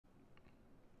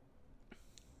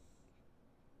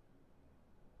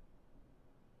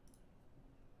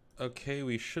Okay,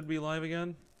 we should be live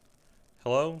again.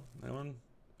 Hello? Anyone?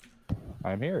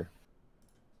 I'm here.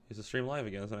 Is the stream live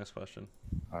again? Is the next question.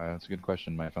 That's a good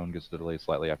question. My phone gets delayed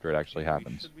slightly after it actually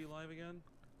happens. We should be live again.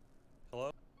 Hello?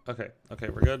 Okay,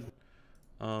 we're good.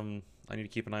 I need to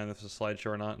keep an eye on if this is a slideshow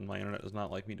or not, and my internet does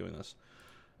not like me doing this.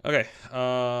 Okay,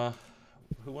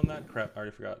 who won that? Crap, I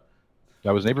already forgot.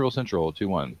 That was Naperville Central,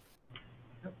 2-1.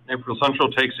 Naperville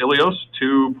Central takes Ilios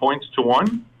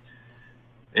 2-1.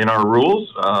 In our rules,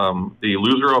 the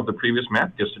loser of the previous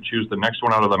map gets to choose the next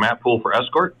one out of the map pool for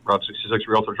Escort, Route 66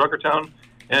 Realtor Junkertown,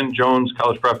 and Jones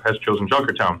College Prep has chosen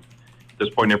Junkertown. At this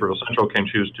point, Naperville Central can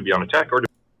choose to be on attack or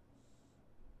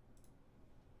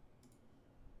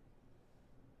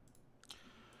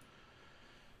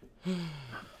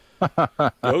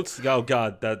Goats? Oh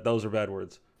god, those are bad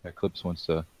words. Eclipse wants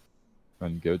to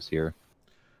run goats here.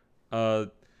 The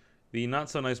not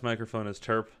so nice microphone is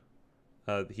Terp.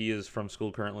 He is from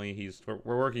school currently.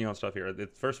 We're working on stuff here.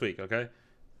 It's first week, okay?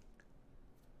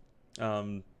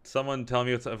 Someone tell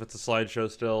me if it's a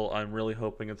slideshow still. I'm really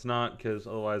hoping it's not, because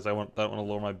otherwise I don't want to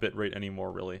lower my bitrate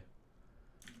anymore, really.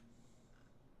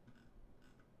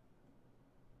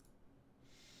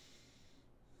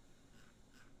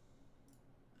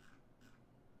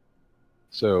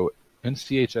 So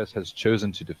NCHS has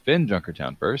chosen to defend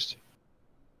Junkertown first.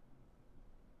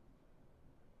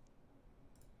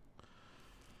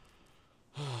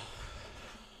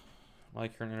 My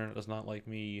current internet does not like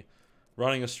me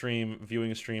running a stream,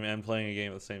 viewing a stream, and playing a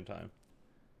game at the same time.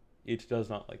 It does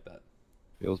not like that.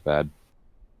 Feels bad.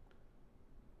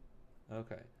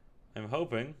 Okay, I'm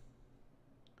hoping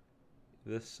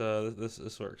this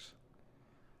works.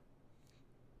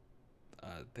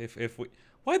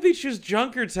 Why'd they choose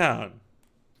Junkertown?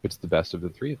 It's the best of the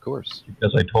three, of course.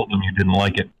 because I told them you didn't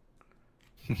like it.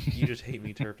 You just hate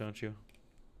me, Turf, don't you?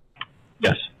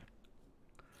 Yes.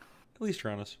 At least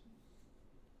you're honest.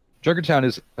 Junkertown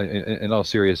is, in all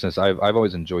seriousness, I've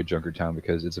always enjoyed Junkertown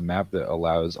because it's a map that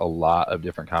allows a lot of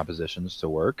different compositions to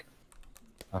work.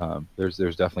 There's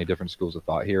definitely different schools of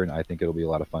thought here, and I think it'll be a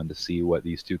lot of fun to see what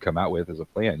these two come out with as a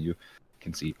plan. You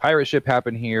can see pirate ship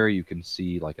happen here. You can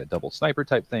see like a double sniper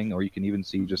type thing, or you can even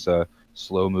see just a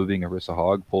slow moving Orisa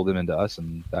Hog pull them into us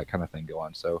and that kind of thing go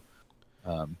on. So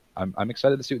I'm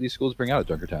excited to see what these schools bring out at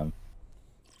Junkertown.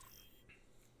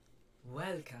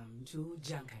 Welcome to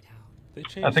Junkertown.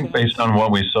 I think based on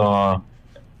what we saw,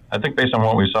 in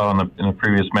the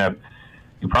previous map,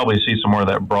 you probably see some more of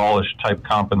that brawlish type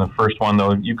comp in the first one.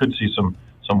 Though you could see some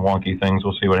wonky things.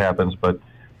 We'll see what happens. But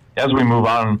as we move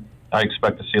on, I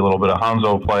expect to see a little bit of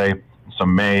Hanzo play,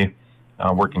 some May,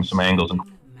 working some angles.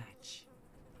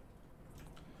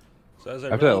 So as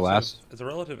a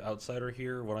relative outsider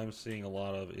here, what I'm seeing a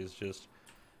lot of is just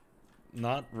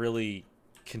not really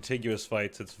contiguous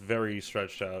fights. It's very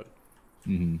stretched out.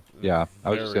 Mm-hmm. Yeah,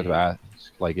 I was just going to ask,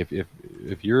 like,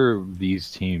 if you're these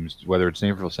teams, whether it's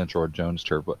Naperville Central or Jones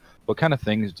Turf, what kind of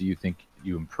things do you think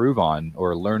you improve on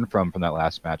or learn from that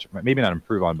last match? Maybe not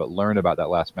improve on, but learn about that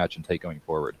last match and take going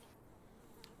forward.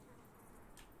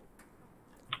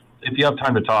 If you have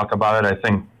time to talk about it, I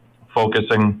think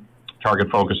target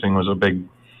focusing was a big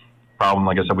problem.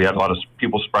 Like I said, we had a lot of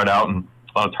people spread out and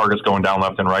a lot of targets going down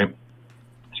left and right.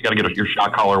 So you got to get your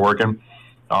shot caller working.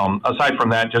 Aside from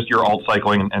that, just your alt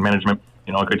cycling and management.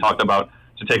 You know, like we talked about,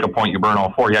 to take a point, you burn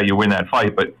all four. Yeah, you win that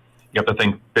fight, but you have to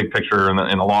think big picture in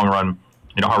the long run.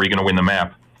 You know, how are you going to win the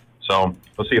map? So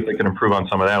we'll see if they can improve on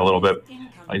some of that a little bit.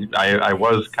 I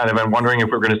was kind of wondering if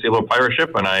we were going to see a little pirate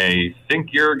ship, and I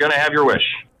think you're going to have your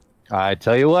wish. I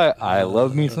tell you what, I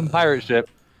love me some pirate ship.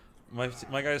 My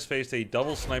guys faced a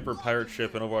double sniper pirate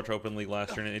ship in Overwatch Open League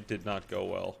last year, and it did not go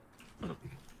well.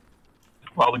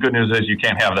 Well, the good news is you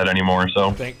can't have that anymore,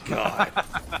 so. Thank God.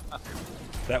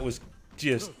 That was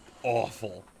just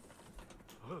awful.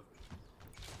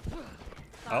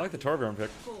 I like the Torbjorn pick.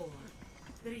 4,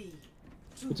 3,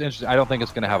 2. It's interesting. I don't think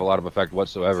it's going to have a lot of effect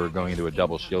whatsoever going into a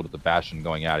double shield with the Bastion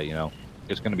going at it, you know.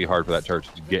 It's going to be hard for that turret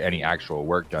to get any actual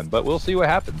work done, but we'll see what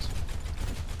happens.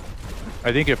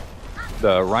 I think if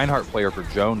the Reinhardt player for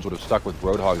Jones would have stuck with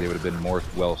Roadhog, they would have been more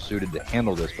well-suited to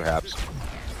handle this, perhaps.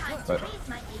 But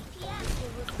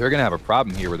they're going to have a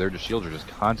problem here where their shields are just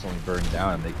constantly burning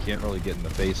down and they can't really get in the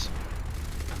face.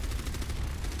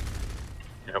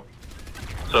 Yep.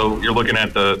 So you're looking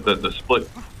at the split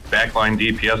backline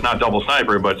DPS, not double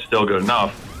sniper, but still good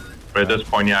enough. But at this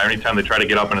point, yeah, anytime they try to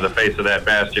get up into the face of that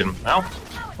Bastion,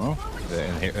 well,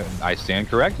 and I stand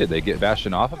corrected. They get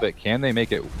Bastion off of it. Can they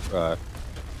make it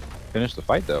finish the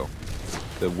fight, though?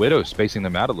 The Widow's spacing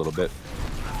them out a little bit.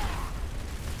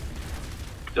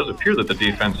 It does appear that the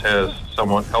defense has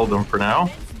somewhat held them for now.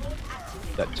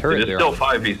 That turret it is there. Still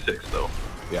 5v6, though.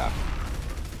 Yeah.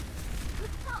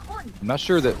 I'm not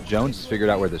sure that Jones has figured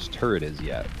out where this turret is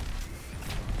yet.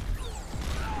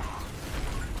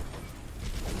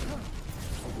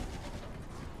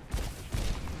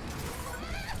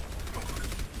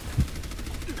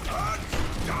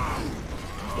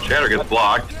 Shatter gets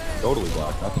blocked. Totally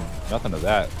blocked. Nothing of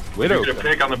that. Widow. You get a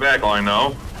pick on the back line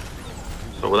though.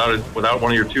 So without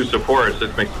one of your two supports,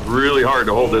 it makes it really hard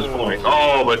to hold this point.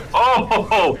 Oh, but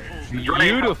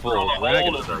beautiful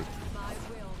dragon strike.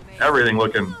 Everything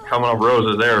coming up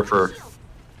roses there for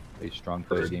a strong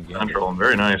player game. Central.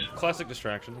 Very nice. Classic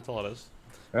distraction. That's all it is.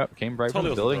 Yep, came right from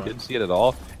Totally the building, didn't see it at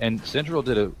all. And Central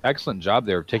did an excellent job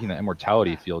there of taking the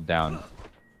immortality field down,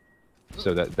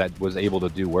 so that was able to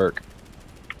do work.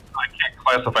 I can't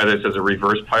classify this as a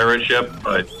reverse pirate ship,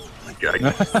 but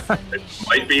it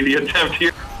might be the attempt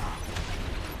here.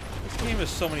 This game has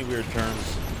so many weird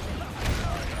terms.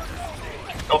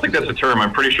 I don't think that's a term.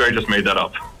 I'm pretty sure I just made that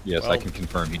up. Yes, well, I can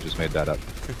confirm he just made that up.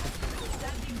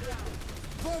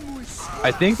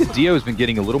 I think that Dio has been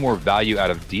getting a little more value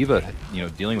out of Diva,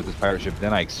 dealing with this pirate ship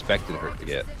than I expected her to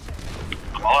get.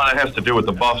 All that has to do with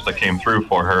the buffs that came through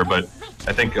for her, but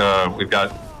I think we've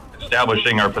got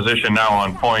establishing our position now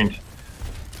on point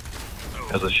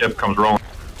as the ship comes rolling.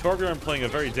 Torbjorn playing a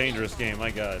very dangerous game, my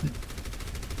god.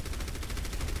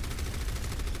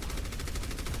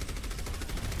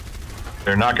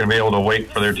 They're not going to be able to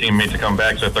wait for their teammate to come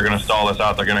back, so if they're going to stall us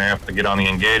out, they're going to have to get on the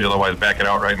engage, otherwise back it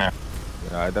out right now.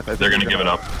 They're going to give it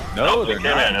up. No, they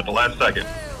came in at the last second.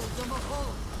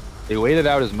 They waited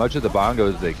out as much of the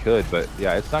bongo as they could, but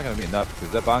yeah, it's not going to be enough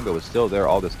because that bongo was still there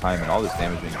all this time and all this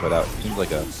damage being put out. It seems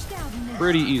like a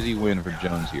pretty easy win for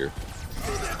Jones here.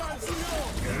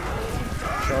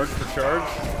 Charge for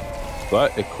charge.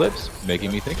 But Eclipse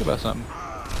making me think about something.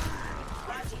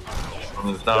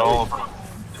 It's not all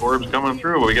Torbs coming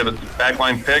through, but we get a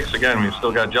backline picks. Again, we've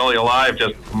still got Jelly alive,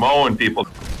 just mowing people.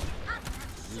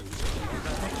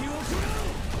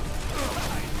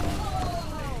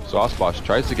 Saucebosh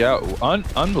tries to get out.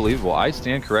 Unbelievable. I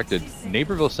stand corrected.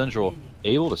 Naperville Central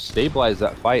able to stabilize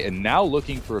that fight and now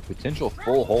looking for a potential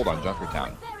full hold on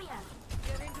Junkertown.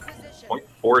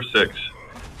 0.46.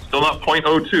 Still not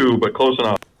 0.02, but close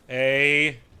enough.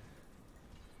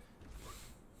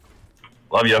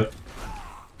 Love you.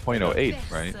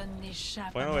 0.08, right?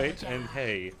 0.08 and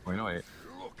hey. 0.08.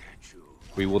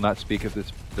 We will not speak of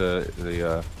this,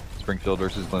 the Springfield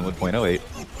versus Glenwood 0.08.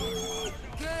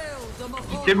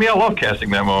 Give me a love casting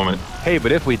that moment. Hey,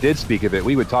 but if we did speak of it,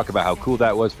 we would talk about how cool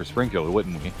that was for Springfield,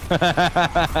 wouldn't we?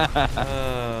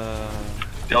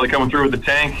 Jelly coming through with the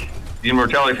tank. The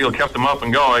immortality field kept them up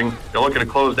and going. They're looking to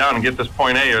close down and get this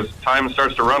point A as time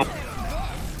starts to run.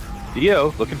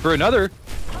 Dio looking for another.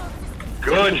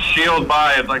 Good shield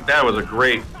by it. Like that was a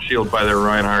great shield by their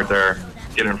Reinhardt there.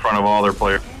 Get in front of all their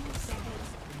players.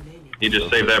 He just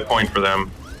saved that point for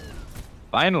them.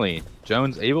 Finally,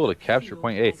 Jones able to capture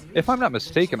point A. If I'm not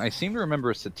mistaken, I seem to remember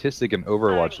a statistic in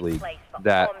Overwatch League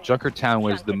that Junkertown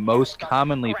was the most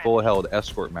commonly full-held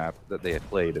escort map that they had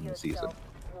played in the season.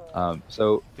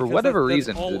 So for whatever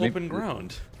reason, all open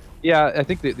ground. Yeah, I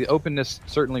think the openness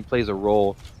certainly plays a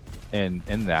role in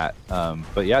that.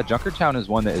 But yeah, Junkertown is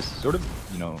one that is sort of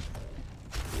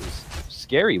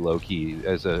scary low key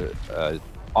as a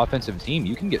offensive team.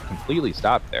 You can get completely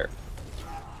stopped there.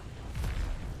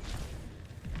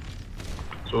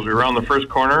 So as we round the first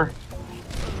corner,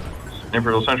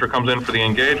 Naperville Central comes in for the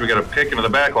engage. We got a pick into the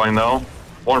back line though.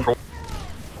 1 for 1.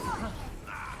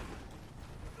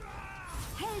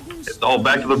 It's all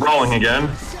back to the brawling again.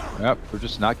 Yep, we're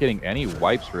just not getting any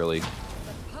wipes really.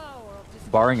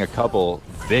 Barring a couple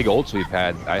big ults we've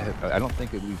had, I don't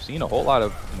think that we've seen a whole lot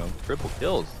of triple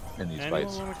kills in these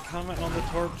fights. Anyone want to comment on the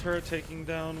Torb turret taking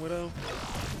down Widow?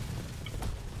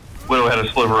 Widow had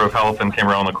a sliver of health and came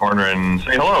around the corner and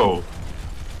say hello.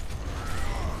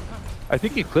 I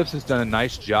think Eclipse has done a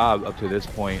nice job up to this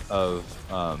point of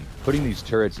putting these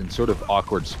turrets in sort of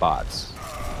awkward spots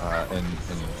and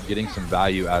getting some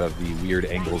value out of the weird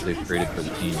angles they've created for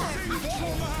the team.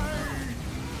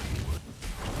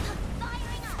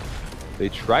 They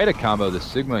try to combo the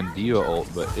Sigma and Diva ult,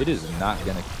 but it is not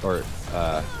gonna. Or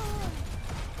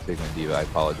Sigma and Diva, I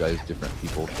apologize. Different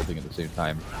people ulting at the same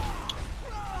time.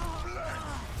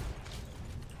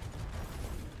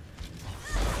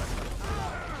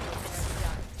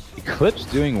 Eclipse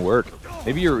doing work.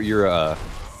 Maybe your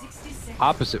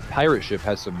opposite pirate ship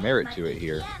has some merit to it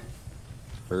here.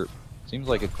 Or seems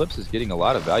like Eclipse is getting a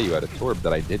lot of value out of Torb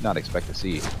that I did not expect to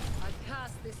see.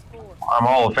 I'm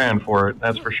all a fan for it,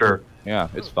 that's for sure. Yeah,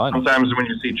 it's fun. Sometimes when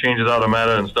you see changes out of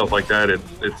meta and stuff like that,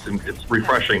 it's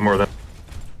refreshing more than.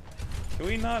 Can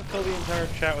we not fill the entire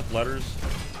chat with letters?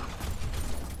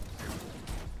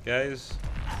 Guys?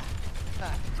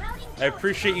 I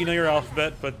appreciate you know your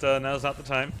alphabet, but now's not the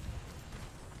time.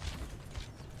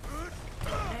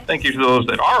 Thank you to those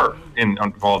that are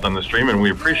involved on the stream, and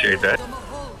we appreciate that.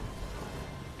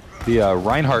 The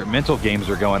Reinhardt mental games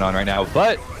are going on right now,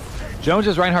 but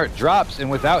Jones's Reinhardt drops, and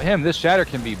without him, this shatter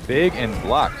can be big and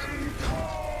blocked.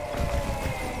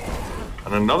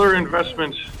 And another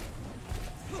investment,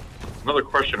 another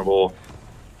questionable,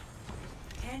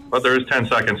 but there is 10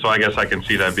 seconds, so I guess I can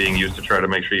see that being used to try to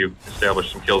make sure you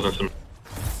establish some kills and some...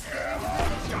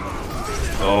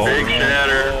 Oh, big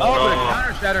shatter. Oh, the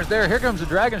counter shatter's there. Here comes the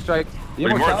Dragon Strike. The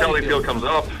Immortality Field comes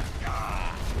up.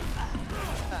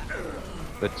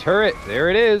 The turret, there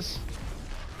it is.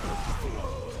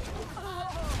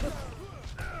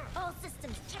 All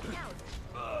systems checked out.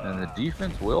 And the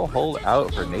defense will hold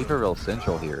out for Naperville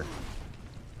Central here.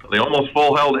 They almost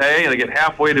full held A, and they get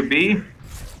halfway to B.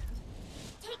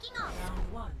 Taking off.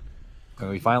 Round one. And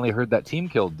we finally heard that team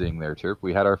kill ding there, Terp.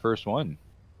 We had our first one.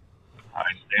 I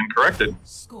stand corrected.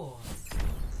 Score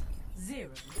 0-1.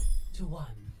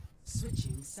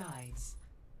 Switching sides.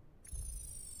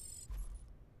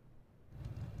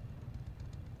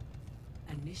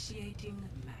 Initiating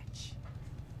match.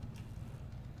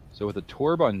 So with the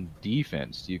Torb on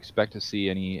defense, do you expect to see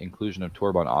any inclusion of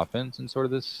Torb on offense in sort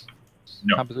of this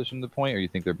composition to the point? Or you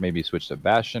think they're maybe switched to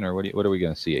Bastion? Or what are we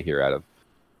going to see here out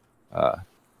of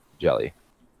Jelly?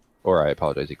 Or, I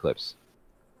apologize, Eclipse.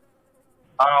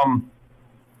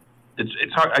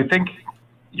 It's hard. I think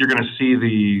you're going to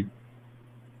see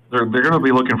they're going to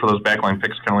be looking for those backline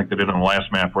picks, kind of like they did on the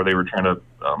last map, where they were trying to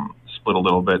split a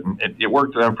little bit, and it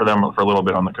worked for them for a little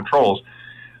bit on the controls.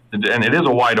 And it is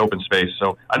a wide open space,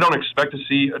 so I don't expect to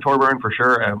see a Torbjorn for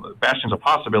sure. Bastion's a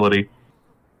possibility,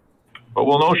 but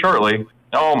we'll know shortly.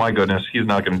 Oh my goodness, he's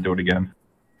not going to do it again.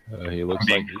 He looks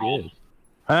like he is.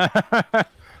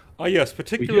 Oh yes, We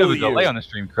particularly do have a delay on the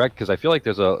stream, correct? Because I feel like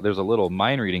there's a little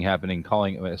mind reading happening.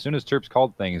 Calling as soon as Terps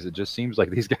called things, it just seems like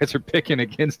these guys are picking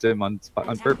against him on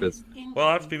purpose.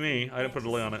 Well, that's be me. I didn't put a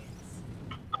delay on it.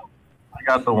 I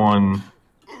got the one.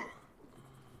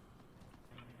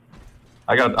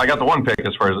 I got the one pick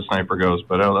as far as the sniper goes,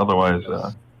 but otherwise.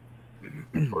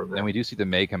 And we do see the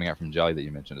May coming out from Jelly that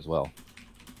you mentioned as well.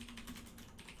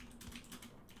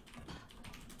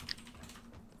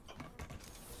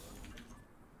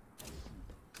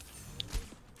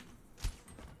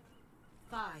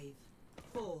 Five,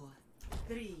 4,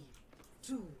 3,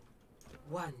 2,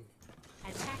 1.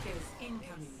 Attackers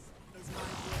incoming is my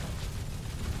word.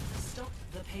 Stop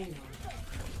the payload.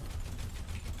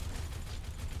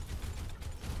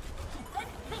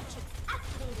 Matrix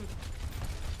activated.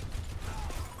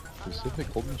 Specific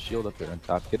holding shield up there on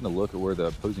top, getting a look at where the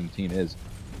opposing team is.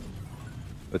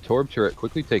 The Torb turret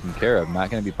quickly taken care of, not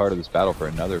going to be part of this battle for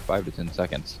another 5 to 10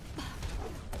 seconds.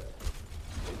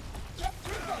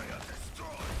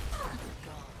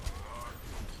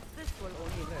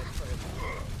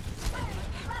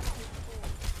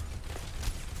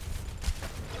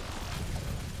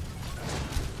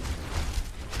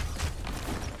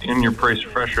 In your face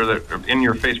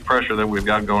pressure that we've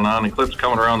got going on. Eclipse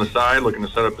coming around the side, looking to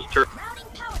set up his turret.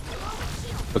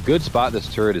 A good spot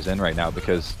this turret is in right now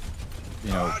because,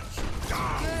 you know,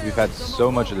 we've had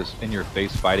so much of this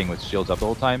in-your-face fighting with shields up the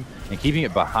whole time, and keeping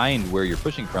it behind where you're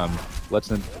pushing from lets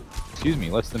them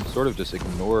sort of just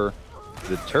ignore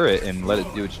the turret and let it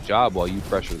do its job while you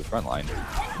pressure the front line.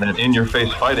 That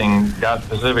in-your-face fighting got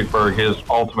Pacificburg his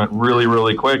ultimate really,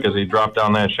 really quick as he dropped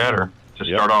down that shatter to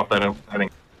start off that inning.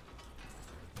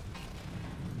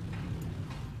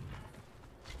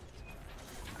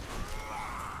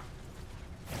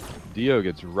 Dio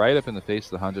gets right up in the face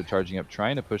of the Hunter, charging up,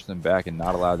 trying to push them back and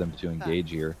not allow them to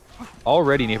engage here.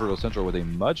 Already Naperville Central with a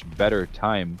much better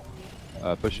time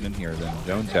pushing in here than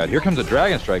Jones had. Here comes a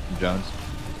Dragon Strike from Jones.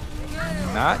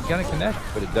 Not going to connect,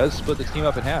 but it does split the team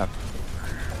up in half.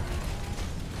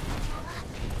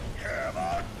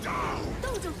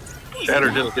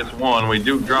 Shatter just gets one. We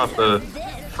do drop the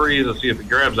freeze to see if it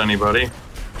grabs anybody.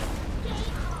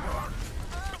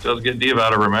 Does get Diva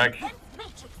out of her mech.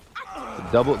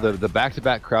 The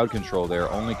back-to-back crowd control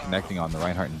there, only connecting on the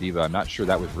Reinhardt and Diva. I'm not sure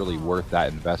that was really worth that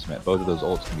investment. Both of those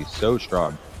ults can be so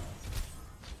strong.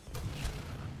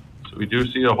 So we do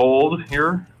see a hold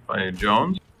here by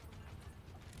Jones.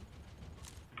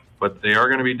 But they are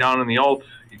going to be down in the ult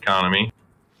economy.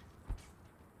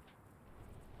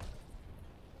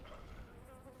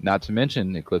 Not to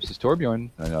mention Eclipse's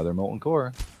Torbjorn, another Molten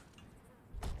Core.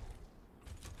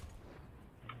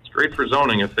 It's great for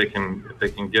zoning if they can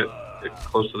get it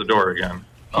close to the door again.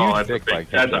 Oh, that's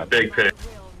a big pick.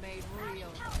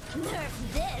 Nerf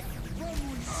this.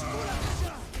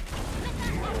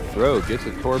 Bro gets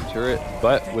a Torb turret,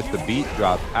 but with the beat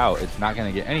dropped out, it's not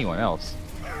going to get anyone else.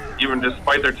 Even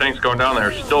despite their tanks going down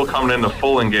there, still coming in the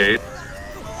full engage.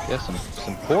 Yeah,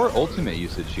 some poor ultimate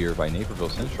usage here by Naperville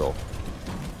Central.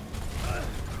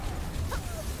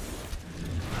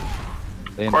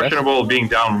 They Questionable being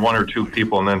down 1 or 2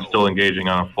 people and then still engaging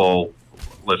on a full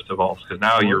list of ults, because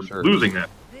now you're losing that.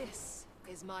 This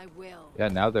is my will. Yeah,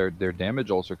 now their damage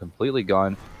ults are completely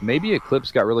gone. Maybe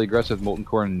Eclipse got really aggressive with Molten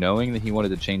Core knowing that he wanted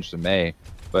to change to Mei,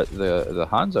 but the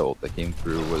Hanzo ult that came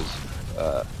through was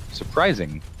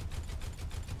surprising.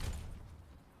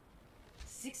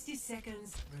 60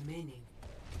 seconds remaining.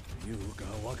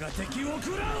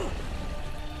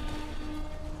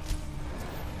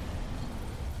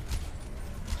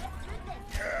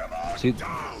 See,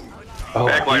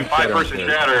 Backline, huge 5-person there.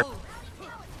 shatter.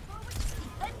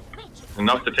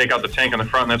 Enough to take out the tank in the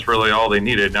front, and that's really all they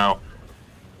needed. Now,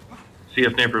 see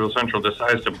if Naperville Central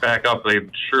decides to back up. They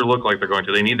sure look like they're going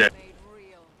to. They need that.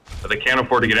 But they can't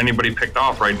afford to get anybody picked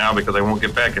off right now because they won't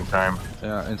get back in time.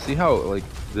 Yeah, and see how like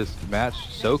this match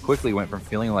so quickly went from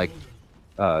feeling like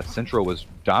Central was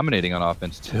dominating on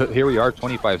offense to here we are,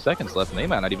 25 seconds left, and they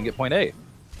might not even get point A.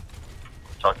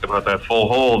 Talked about that full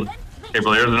hold. Okay,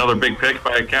 but there's another big pick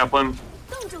by Kaplan.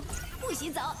 冻住，不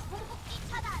许走。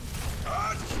炸弹。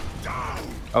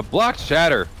 A blocked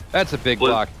shatter. That's a big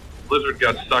block. Blizzard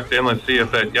got sucked in. Let's see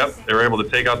if that. Yep, they were able to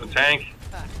take out the tank.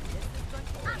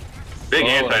 Big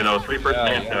anti though, 3-person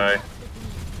anti.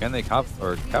 Can they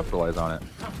capitalize on it?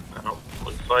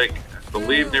 Looks like, I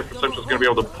believe Naperville Central is going to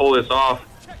be able to pull this off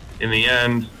in the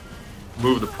end,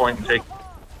 move the point and take.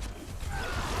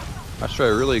 Not sure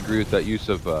I really agree with that use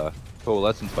of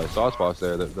coalescence by Sauceboss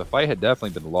there. The fight had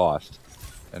definitely been lost,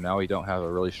 and now we don't have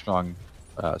a really strong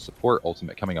support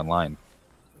ultimate coming online.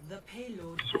 The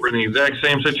payload. So we're in the exact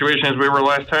same situation as we were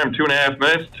last time, 2.5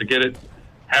 minutes to get it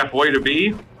halfway to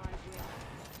B.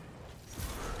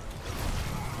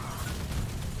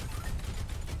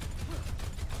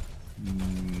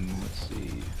 Let's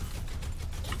see.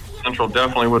 Central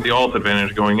definitely with the ult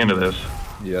advantage going into this.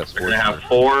 Yes, They're going to have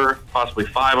 4, possibly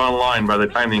 5 online by the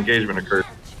time the engagement occurs.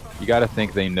 you got to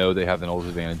think they know they have an ult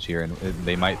advantage here, and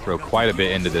they might throw quite a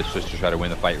bit into this just to try to win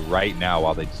the fight right now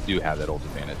while they do have that ult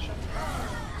advantage.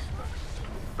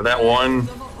 For that one,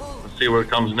 let's see what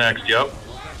comes next. Yep,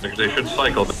 they should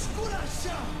cycle.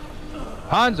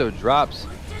 Hanzo drops.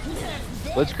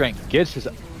 Blitzcrank gets his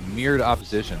mirrored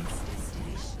opposition.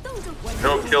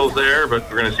 No kills there, but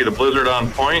we're going to see the Blizzard on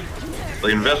point.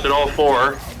 They invested all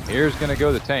 4. Here's going to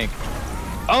go the tank.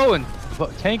 Oh, and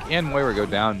tank and Moira go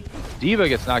down. Diva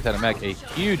gets knocked out of mech. A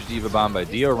huge Diva bomb by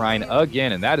Dio Ryan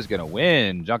again, and that is going to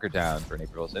win Junkertown for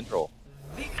Naperville Central.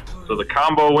 So the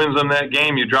combo wins in that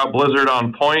game. You drop Blizzard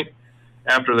on point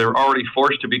after they're already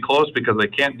forced to be close because they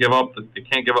can't give up. They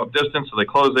can't give up distance, so they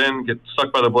close in, get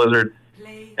stuck by the Blizzard,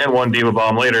 and 1 Diva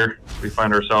bomb later, we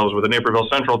find ourselves with the Naperville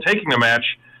Central taking the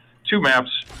match. 2 maps.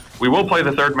 We will play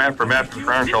the 3rd map for map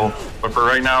differential, but for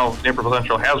right now, Naperville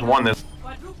Central has won this.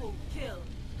 Quadruple kill.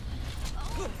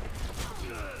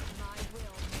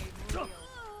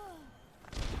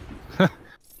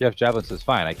 Jeff Javelin says,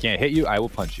 fine, I can't hit you, I will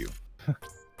punch you.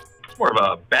 It's more of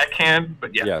a backhand,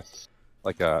 but yeah. Yes.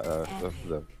 Like the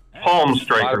Palm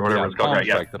strike or whatever yeah, it's called. palm Right,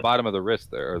 yeah. strike, the bottom of the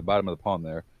wrist there, or the bottom of the palm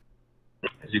there.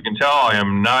 As you can tell, I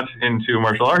am not into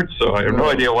martial arts, so I have no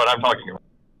idea what I'm talking about.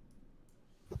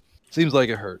 Seems like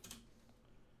it hurt.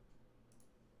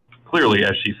 Clearly,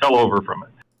 as she fell over from it.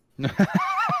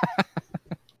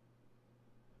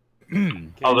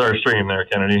 How's our stream there,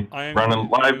 Kennedy? Running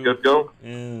live, good go?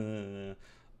 I'm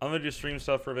gonna do stream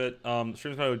stuff for a bit.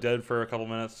 Stream's gonna go dead for a couple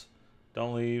minutes.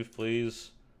 Don't leave,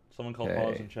 please. Someone call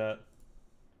pause in chat.